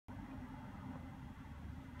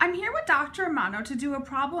I'm here with Dr. Romano to do a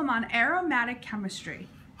problem on aromatic chemistry.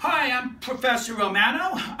 Hi, I'm Professor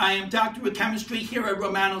Romano. I am Doctor of Chemistry here at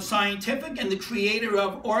Romano Scientific and the creator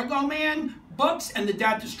of Orgoman books and the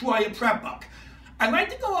DAT Destroyer prep book. I'd like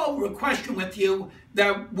to go over a question with you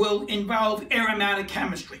that will involve aromatic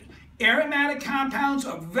chemistry. Aromatic compounds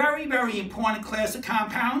are a very, very important class of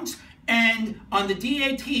compounds, and on the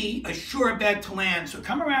DAT, a sure bet to land. So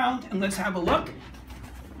come around and let's have a look.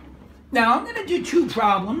 Now I'm going to do two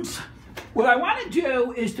problems. What I want to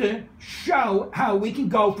do is to show how we can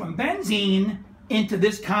go from benzene into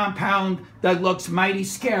this compound that looks mighty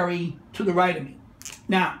scary to the right of me.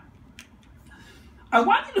 Now, I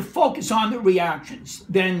want you to focus on the reactions,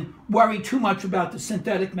 then worry too much about the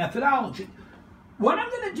synthetic methodology. What I'm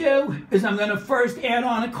going to do is I'm going to first add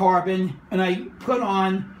on a carbon, and I put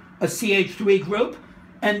on a CH3 group,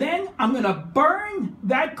 and then I'm going to burn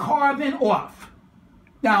that carbon off.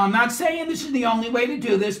 Now, I'm not saying this is the only way to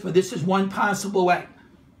do this, but this is one possible way.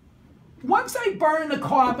 Once I burn the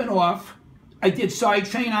carbon off, I did side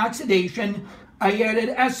chain oxidation. I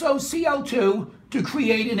added SOCl2 to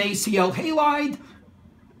create an ACl halide.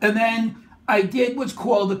 And then I did what's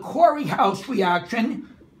called the Corey-House reaction,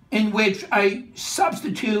 in which I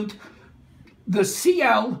substitute the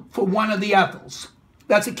Cl for one of the ethyls.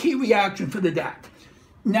 That's a key reaction for the DAT.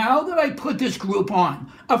 Now that I put this group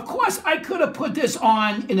on, of course I could have put this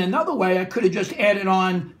on in another way. I could have just added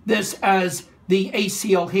on this as the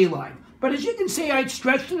ACl halide. But as you can see, I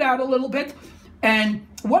stretched it out a little bit. And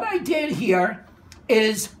what I did here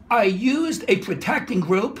is I used a protecting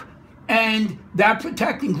group, and that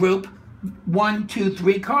protecting group, 1, 2,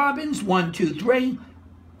 3 carbons, 1, 2, 3,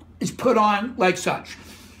 is put on like such.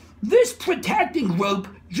 This protecting group,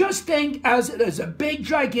 just think as it as a big,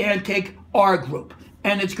 gigantic R group.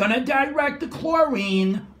 And it's going to direct the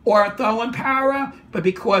chlorine, ortho and para, but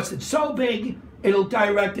because it's so big, it'll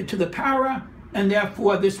direct it to the para, and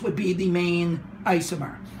therefore this would be the main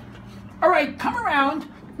isomer. All right, come around.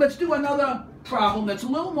 Let's do another problem that's a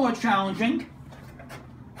little more challenging.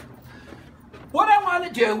 What I want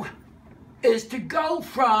to do is to go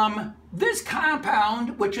from this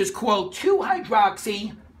compound, which is called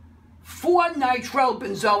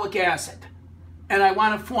 2-hydroxy-4-nitrobenzoic acid, and I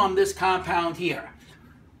want to form this compound here.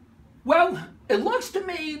 Well, it looks to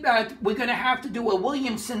me that we're going to have to do a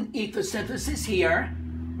Williamson ether synthesis here.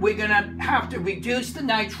 We're going to have to reduce the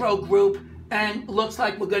nitro group, and it looks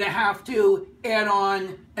like we're going to have to add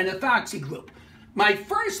on an ethoxy group. My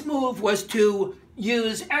first move was to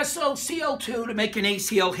use SOCl2 to make an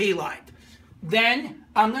ACl halide. Then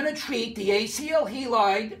I'm going to treat the ACl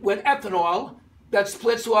halide with ethanol that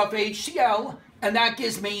splits off HCl, and that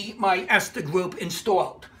gives me my ester group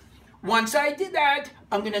installed. Once I did that,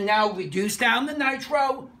 I'm going to now reduce down the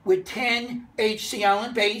nitro with 10 HCl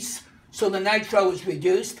in base, so the nitro is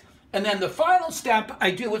reduced. And then the final step, I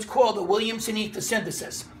do what's called the Williamson ether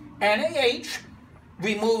synthesis. NaH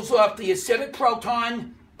removes off the acidic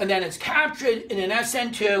proton, and then it's captured in an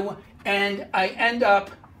SN2, and I end up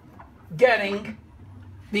getting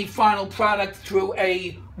the final product through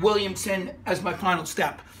a Williamson as my final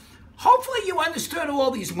step. Hopefully you understood all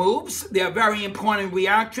these moves. They're very important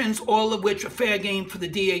reactions, all of which are fair game for the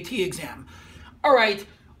DAT exam. All right,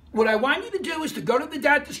 what I want you to do is to go to the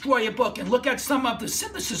DAT Destroyer book and look at some of the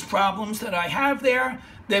synthesis problems that I have there.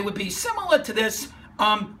 They would be similar to this,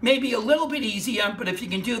 maybe a little bit easier, but if you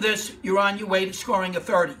can do this, you're on your way to scoring a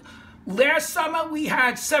 30. Last summer, we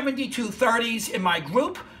had 72 30s in my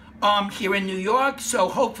group here in New York, so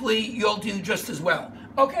hopefully you'll do just as well.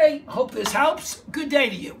 Okay, hope this helps. Good day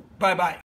to you. Bye-bye.